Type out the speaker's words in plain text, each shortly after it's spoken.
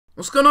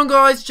What's going on,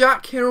 guys?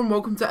 Jack here and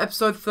welcome to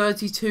episode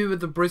 32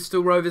 of the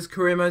Bristol Rovers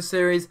Career Mode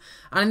series.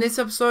 And in this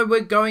episode we're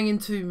going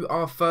into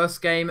our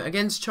first game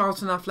against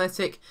Charlton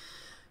Athletic.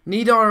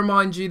 Need I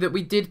remind you that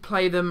we did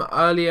play them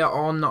earlier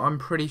on, I'm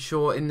pretty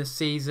sure, in the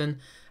season.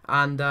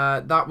 And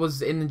that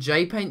was in the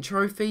J-Paint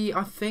Trophy,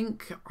 I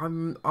think.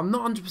 I'm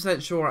not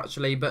 100% sure,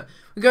 actually. But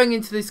we're going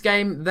into this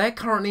game. They're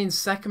currently in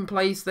second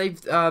place. They've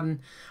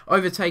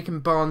overtaken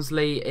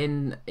Barnsley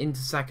into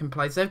second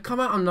place. They've come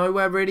out of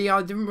nowhere, really.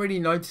 I didn't really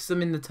notice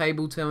them in the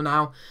table till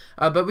now.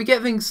 But we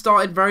get things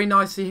started very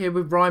nicely here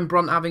with Ryan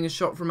Brunt having a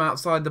shot from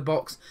outside the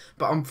box.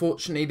 But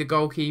unfortunately, the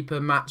goalkeeper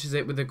matches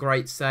it with a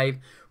great save.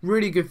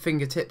 Really good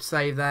fingertip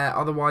save there.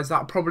 Otherwise,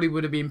 that probably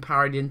would have been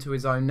parried into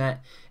his own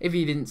net if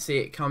he didn't see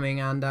it coming.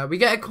 And we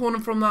get a corner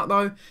from that,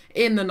 though,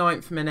 in the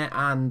 9th minute.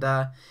 And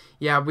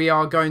yeah, we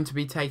are going to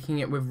be taking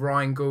it with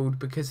Ryan Gould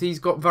because he's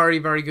got very,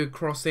 very good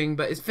crossing.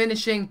 But his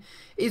finishing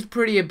is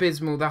pretty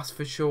abysmal, that's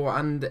for sure.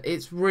 And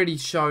it's really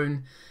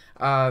shown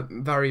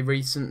very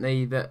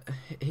recently that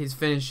his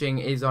finishing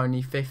is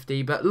only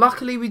 50. But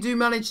luckily, we do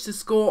manage to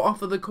score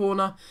off of the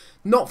corner.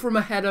 Not from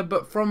a header,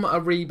 but from a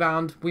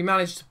rebound. We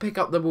managed to pick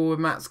up the ball with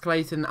Max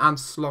Clayton and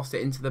slot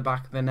it into the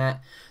back of the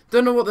net.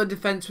 Don't know what the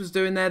defence was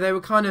doing there. They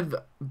were kind of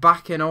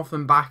backing off.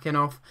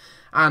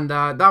 And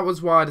that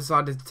was why I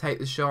decided to take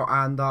the shot.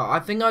 And I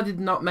think I did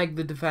nutmeg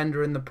the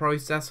defender in the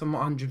process. I'm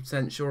not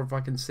 100% sure if I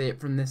can see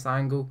it from this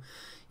angle.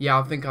 Yeah,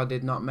 I think I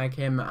did nutmeg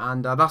him,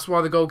 and that's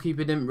why the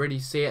goalkeeper didn't really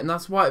see it, and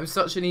that's why it was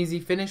such an easy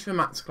finish for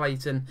Max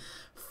Clayton,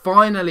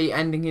 finally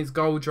ending his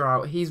goal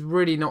drought. He's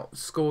really not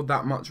scored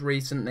that much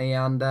recently,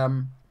 and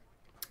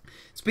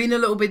it's been a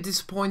little bit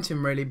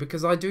disappointing, really,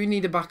 because I do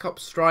need a backup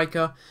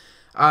striker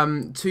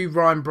to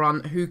Ryan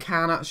Brunt who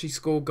can actually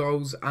score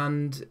goals,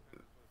 and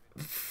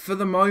for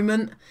the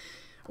moment,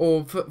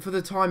 or for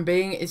the time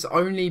being, it's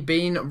only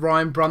been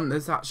Ryan Brunt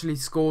that's actually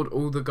scored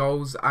all the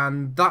goals,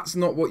 and that's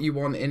not what you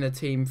want in a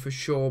team for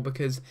sure,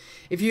 because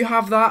if you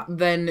have that,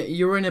 then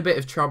you're in a bit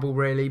of trouble,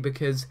 really,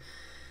 because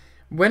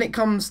when it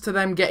comes to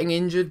them getting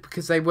injured,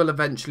 because they will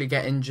eventually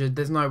get injured,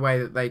 there's no way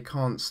that they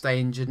can't stay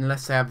injured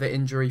unless they have the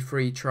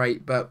injury-free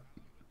trait, but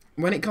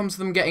when it comes to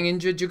them getting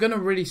injured, you're going to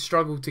really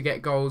struggle to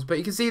get goals. But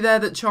you can see there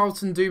that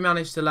Charlton do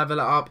manage to level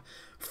it up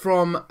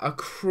from a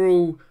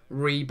cruel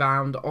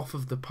rebound off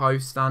of the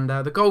post, and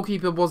the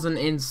goalkeeper wasn't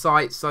in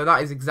sight, so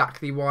that is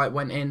exactly why it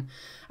went in.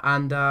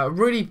 And a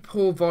really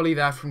poor volley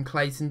there from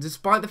Clayton,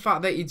 despite the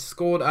fact that he'd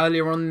scored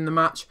earlier on in the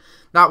match.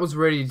 That was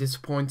really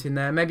disappointing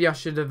there. Maybe I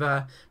should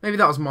have, maybe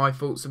that was my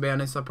fault, to be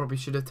honest. I probably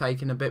should have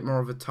taken a bit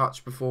more of a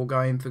touch before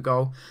going for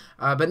goal.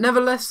 But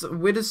nevertheless,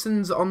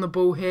 Widdowson's on the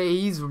ball here.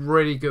 He's a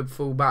really good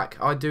fullback.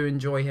 I do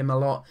enjoy him a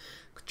lot.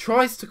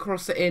 Tries to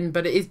cross it in,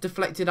 but it is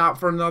deflected out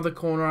for another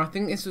corner. I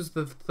think this was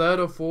the 3rd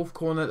or 4th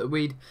corner that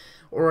we'd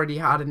already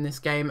had in this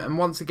game. And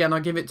once again, I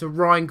give it to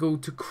Ryan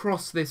Gould to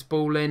cross this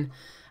ball in.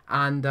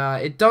 And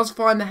it does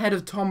find the head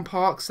of Tom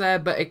Parks there,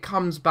 but it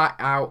comes back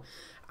out.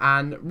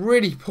 And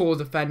really poor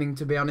defending,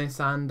 to be honest.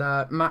 And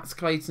Max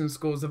Clayton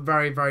scores a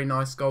very, very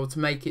nice goal to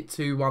make it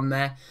 2-1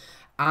 there.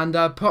 And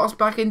put us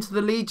back into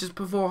the lead just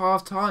before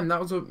half-time.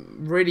 That was a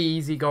really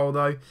easy goal,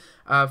 though,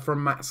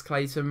 from Max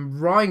Clayton.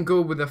 Ryan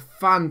Gould with a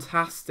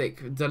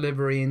fantastic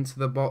delivery into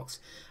the box.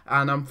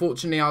 And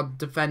unfortunately, our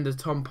defender,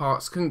 Tom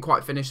Parks, couldn't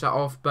quite finish that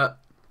off. But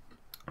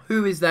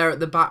who is there at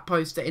the back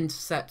post to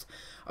intercept?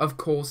 Of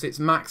course, it's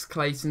Max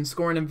Clayton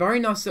scoring a very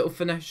nice little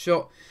finesse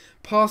shot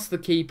past the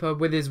keeper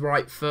with his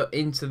right foot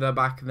into the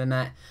back of the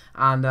net.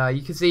 And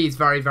you can see he's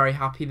very, very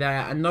happy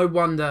there. And no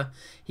wonder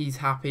he's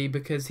happy,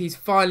 because he's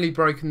finally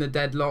broken the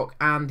deadlock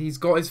and he's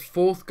got his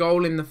 4th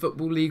goal in the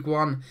Football League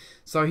 1.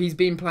 So he's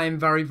been playing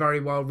very, very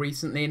well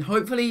recently. And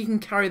hopefully he can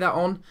carry that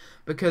on,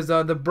 because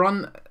the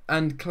Brunt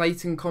and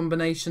Clayton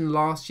combination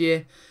last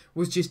year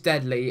was just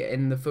deadly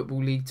in the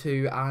Football League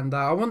 2, and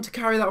I want to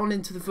carry that on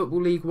into the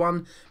Football League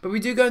 1. But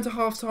we do go into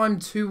half-time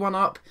 2-1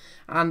 up,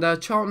 and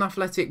Charlton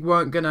Athletic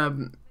weren't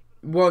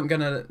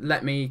gonna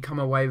let me come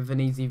away with an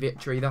easy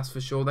victory, that's for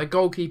sure. Their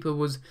goalkeeper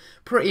was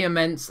pretty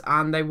immense,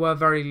 and they were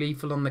very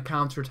lethal on the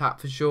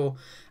counter-attack for sure.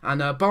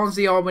 And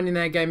Barnsley are winning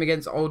their game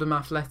against Oldham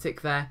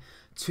Athletic there,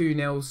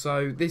 2-0,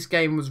 so this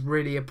game was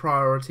really a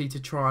priority to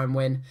try and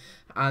win.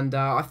 And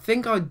I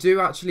think I do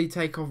actually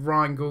take off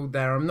Ryan Gould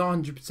there. I'm not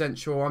 100%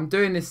 sure. I'm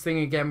doing this thing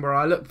again where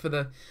I look for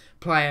the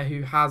player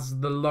who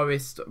has the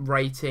lowest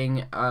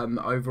rating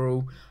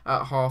overall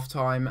at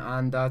half-time,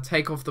 and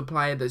take off the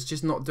player that's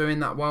just not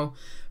doing that well.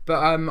 But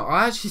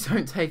I actually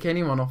don't take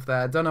anyone off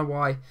there. I don't know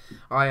why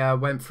I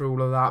went through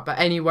all of that. But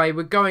anyway,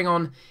 we're going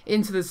on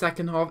into the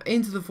second half,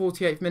 into the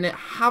 48th minute.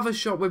 Have a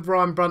shot with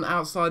Ryan Brunt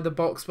outside the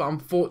box, but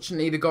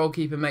unfortunately the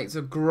goalkeeper makes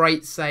a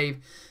great save.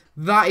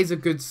 That is a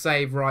good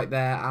save right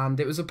there, and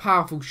it was a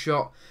powerful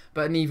shot,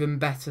 but an even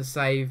better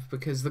save,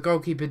 because the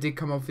goalkeeper did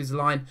come off his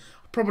line.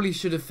 Probably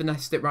should have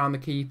finessed it round the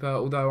keeper,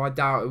 although I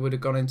doubt it would have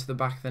gone into the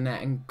back of the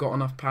net and got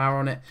enough power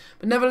on it.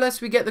 But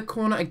nevertheless, we get the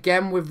corner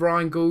again with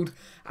Ryan Gould,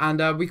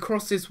 and we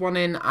cross this one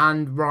in,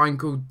 and Ryan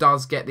Gould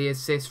does get the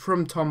assist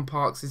from Tom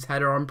Parks'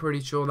 header, I'm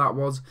pretty sure that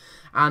was.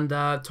 And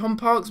Tom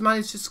Parks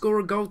managed to score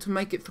a goal to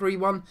make it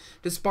 3-1,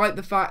 despite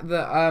the fact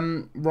that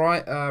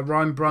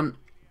Ryan Brunt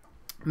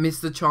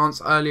missed the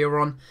chance earlier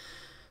on.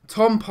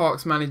 Tom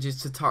Parks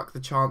manages to tuck the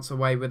chance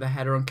away with a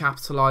header and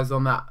capitalise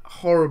on that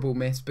horrible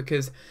miss,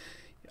 because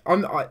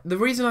the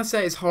reason I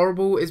say it's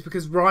horrible is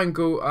because Ryan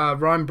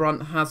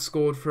Brunt has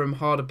scored from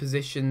harder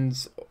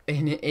positions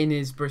in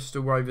his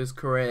Bristol Rovers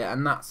career,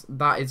 and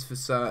that is for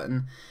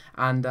certain.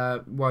 And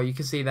well, you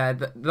can see there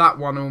that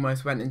one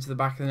almost went into the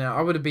back of the net.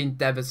 I would have been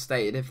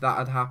devastated if that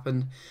had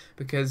happened,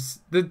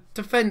 because the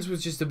defence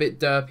was just a bit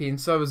derpy,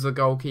 and so was the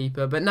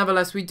goalkeeper. But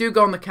nevertheless, we do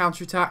go on the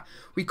counter-attack.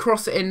 We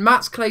cross it in.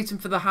 Max Clayton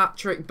for the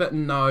hat-trick, but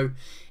no,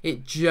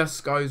 it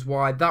just goes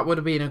wide. That would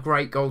have been a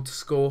great goal to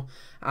score.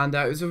 And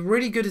it was a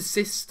really good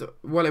assist.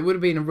 Well, it would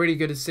have been a really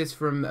good assist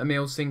from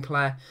Emile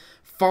Sinclair,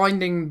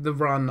 finding the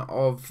run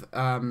of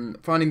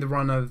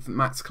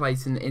Max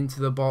Clayton into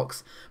the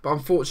box. But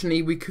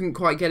unfortunately, we couldn't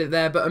quite get it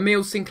there. But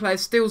Emile Sinclair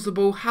steals the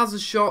ball, has a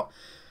shot.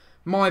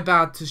 My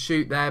bad to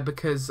shoot there,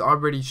 because I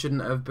really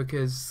shouldn't have,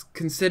 because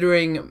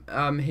considering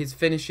his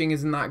finishing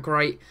isn't that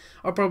great,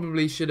 I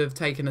probably should have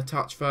taken a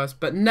touch first.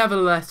 But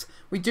nevertheless,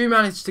 we do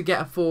manage to get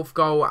a fourth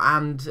goal,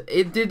 and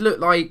it did look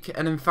like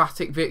an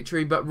emphatic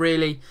victory, but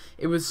really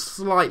it was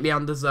slightly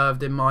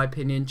undeserved in my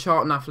opinion.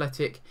 Charlton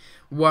Athletic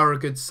were a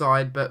good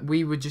side, but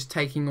we were just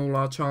taking all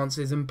our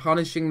chances and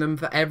punishing them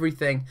for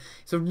everything.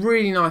 It's a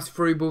really nice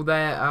through ball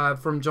there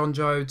from John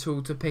Joe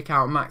O'Toole to pick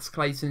out Max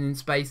Clayton in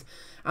space.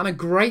 And a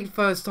great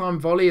first time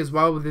volley as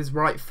well with his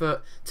right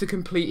foot to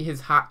complete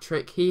his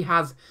hat-trick. He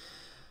has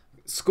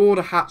scored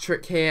a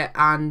hat-trick here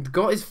and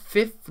got his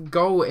 5th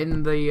goal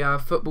in the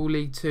Football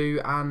League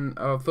 2 and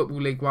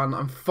Football League 1.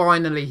 And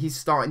finally he's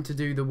starting to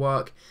do the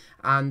work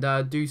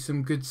and do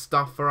some good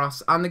stuff for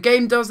us. And the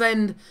game does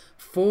end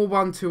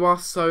 4-1 to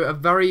us, so a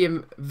very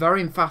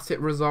emphatic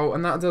result.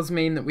 And that does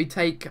mean that we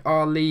take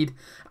our lead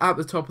at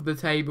the top of the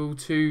table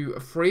to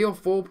 3 or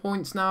 4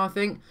 points now, I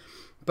think.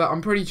 But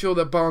I'm pretty sure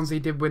that Barnsley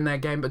did win their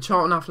game. But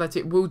Charlton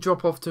Athletic will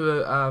drop off to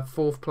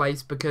 4th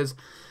place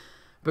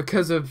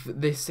because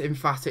of this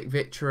emphatic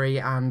victory.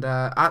 And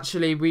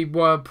actually, we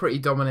were pretty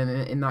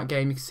dominant in that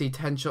game. You can see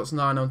 10 shots,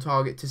 9 on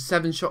target to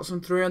 7 shots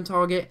and 3 on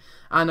target.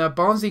 And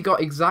Barnsley got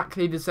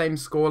exactly the same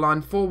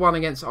scoreline, 4-1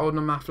 against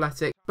Oldham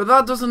Athletic. But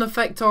that doesn't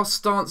affect our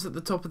stance at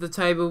the top of the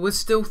table. We're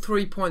still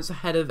 3 points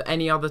ahead of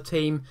any other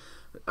team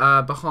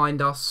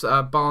behind us,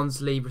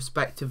 Barnsley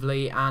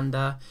respectively, and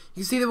you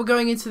can see that we're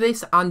going into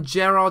this, and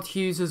Gerard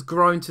Hughes has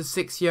grown to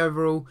 60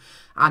 overall,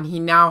 and he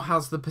now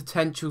has the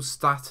potential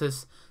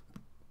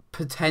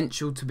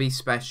to be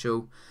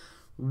special.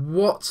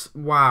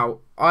 Wow,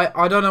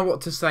 I don't know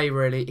what to say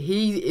really.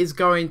 He is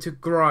going to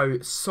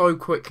grow so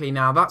quickly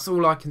now, that's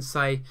all I can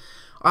say.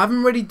 I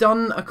haven't really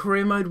done a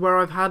career mode where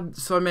I've had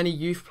so many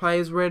youth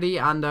players really,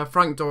 and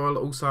Frank Doyle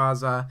also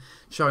has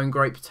showing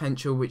great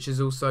potential, which is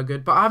also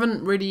good. But I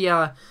haven't really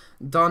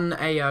done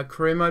a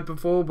career mode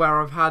before where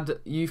I've had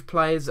youth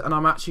players and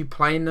I'm actually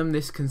playing them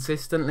this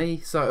consistently.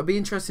 So it'll be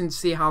interesting to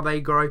see how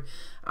they grow.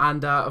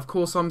 And of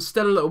course, I'm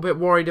still a little bit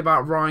worried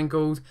about Ryan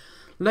Gould.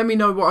 Let me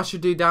know what I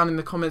should do down in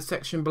the comments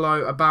section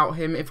below about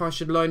him. If I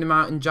should loan him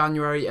out in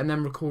January and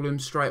then recall him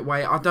straight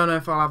away. I don't know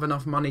if I'll have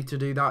enough money to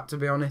do that, to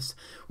be honest,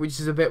 which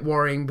is a bit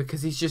worrying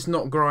because he's just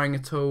not growing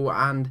at all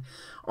and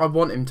I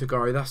want him to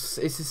grow. It's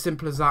as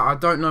simple as that. I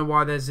don't know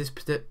why there's this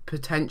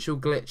potential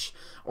glitch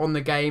on the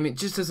game. It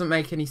just doesn't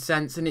make any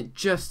sense and it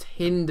just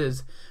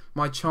hinders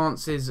my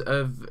chances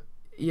of,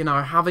 you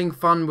know, having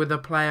fun with a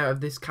player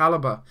of this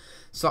calibre,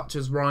 such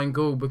as Ryan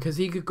Gould, because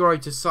he could grow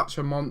to such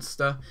a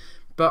monster.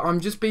 But I'm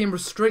just being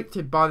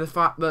restricted by the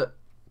fact that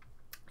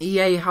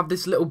EA have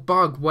this little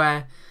bug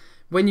where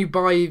when you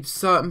buy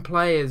certain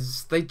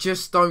players, they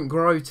just don't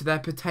grow to their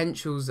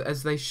potentials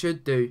as they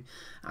should do.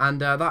 And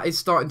that is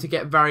starting to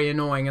get very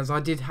annoying, as I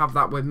did have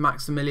that with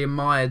Maximilian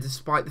Meyer,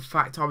 despite the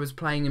fact I was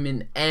playing him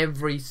in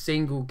every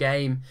single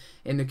game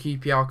in the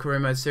QPR Career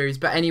Mode series.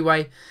 But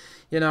anyway,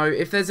 you know,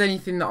 if there's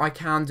anything that I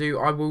can do,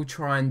 I will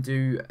try and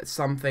do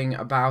something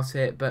about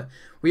it. But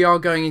we are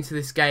going into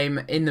this game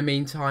in the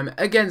meantime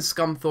against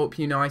Scunthorpe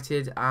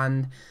United,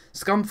 and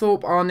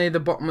Scunthorpe are near the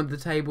bottom of the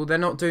table. They're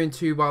not doing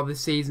too well this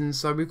season,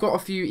 so we've got a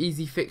few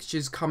easy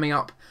fixtures coming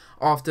up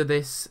after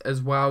this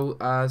as well.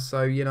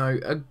 So, you know,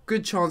 a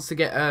good chance to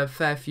get a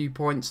fair few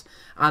points.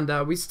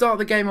 And we start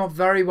the game off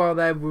very well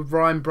there with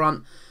Ryan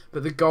Brunt,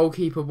 but the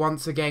goalkeeper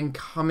once again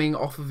coming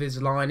off of his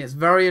line. It's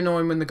very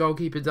annoying when the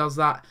goalkeeper does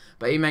that,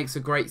 but he makes a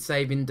great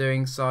save in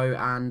doing so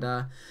and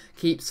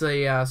keeps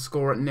the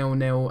score at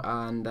 0-0.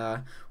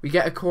 And we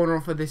get a corner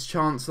off of this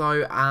chance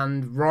though,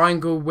 and Ryan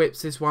Gould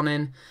whips this one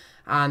in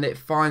and it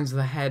finds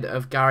the head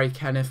of Gary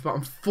Kenneth. But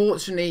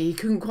unfortunately, he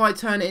couldn't quite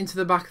turn it into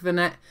the back of the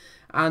net.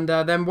 And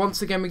then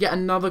once again we get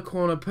another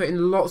corner, putting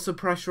lots of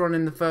pressure on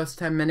in the first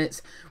 10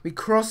 minutes. We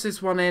cross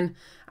this one in,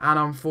 and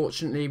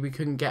unfortunately we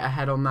couldn't get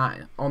ahead on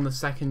that on the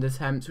second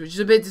attempt, which is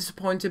a bit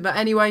disappointing. But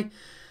anyway,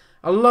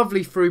 a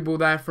lovely through ball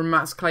there from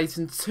Max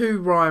Clayton to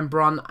Ryan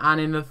Brunt, and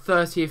in the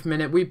 30th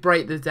minute we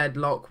break the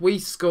deadlock, we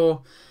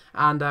score,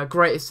 and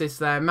great assist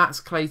there. Max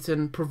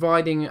Clayton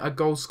providing a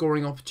goal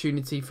scoring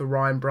opportunity for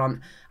Ryan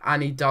Brunt,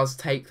 and he does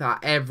take that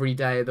every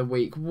day of the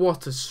week.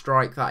 What a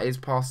strike that is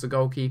past the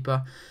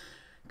goalkeeper.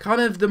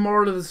 Kind of the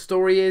moral of the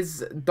story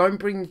is, don't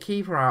bring the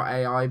keeper out,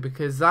 AI,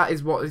 because that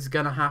is what is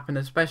going to happen,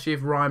 especially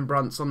if Ryan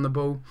Brunt's on the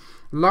ball.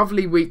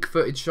 Lovely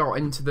weak-footed shot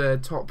into the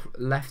top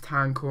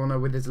left-hand corner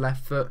with his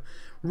left foot.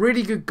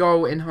 Really good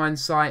goal in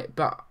hindsight,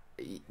 but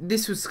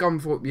this was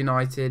Scunthorpe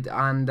United,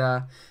 and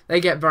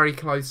they get very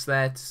close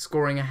there to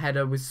scoring a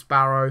header with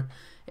Sparrow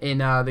in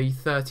the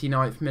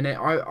 39th minute.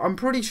 I'm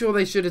pretty sure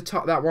they should have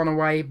tucked that one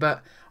away,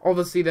 but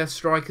obviously their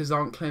strikers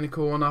aren't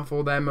clinical enough,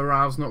 or their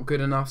morale's not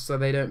good enough, so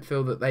they don't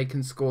feel that they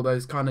can score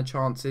those kind of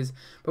chances.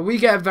 But we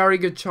get a very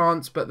good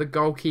chance, but the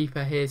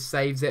goalkeeper here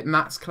saves it.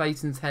 Max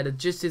Clayton's header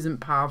just isn't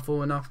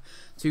powerful enough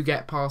to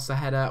get past the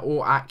header,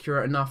 or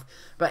accurate enough.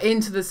 But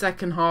into the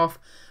second half,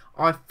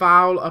 I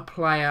foul a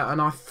player,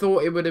 and I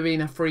thought it would have been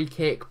a free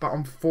kick, but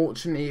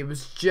unfortunately it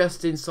was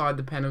just inside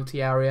the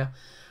penalty area.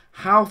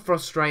 How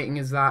frustrating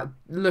is that?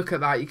 Look at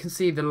that, you can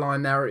see the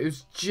line there. It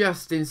was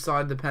just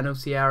inside the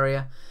penalty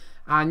area.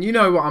 And you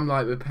know what I'm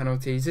like with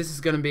penalties. This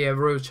is going to be a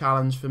real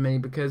challenge for me,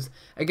 because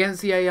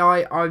against the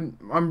AI,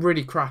 I'm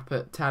really crap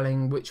at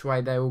telling which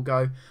way they will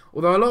go.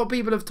 Although a lot of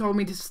people have told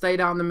me to stay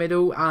down the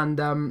middle,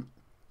 and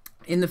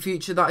in the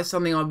future that is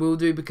something I will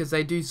do, because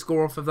they do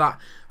score off of that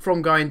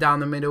from going down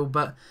the middle.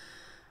 But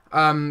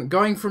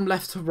going from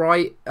left to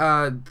right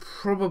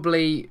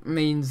probably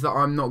means that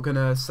I'm not going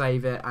to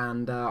save it,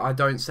 and I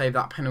don't save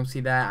that penalty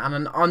there. And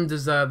an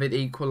undeserved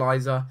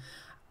equaliser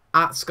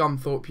at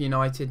Scunthorpe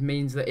United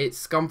means that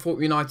it's Scunthorpe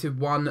United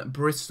 1,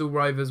 Bristol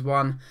Rovers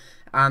 1.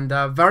 And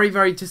very,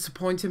 very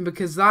disappointing,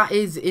 because that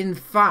is in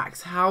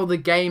fact how the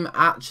game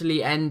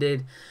actually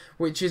ended,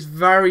 which is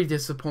very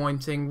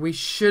disappointing. We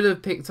should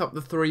have picked up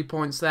the 3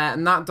 points there,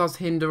 and that does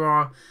hinder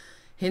our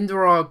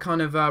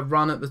kind of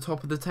run at the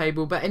top of the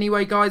table. But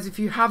anyway, guys, if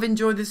you have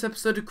enjoyed this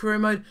episode of Career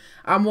Mode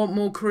and want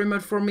more Career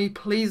Mode from me,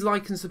 please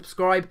like and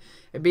subscribe.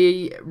 It'd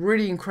be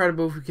really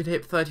incredible if we could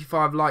hit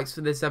 35 likes for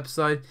this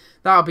episode.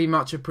 That would be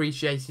much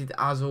appreciated,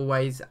 as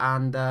always.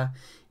 And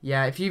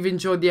yeah, if you've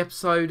enjoyed the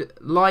episode,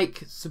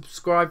 like,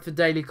 subscribe for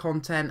daily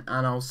content,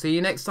 and I'll see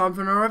you next time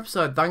for another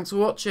episode. Thanks for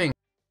watching.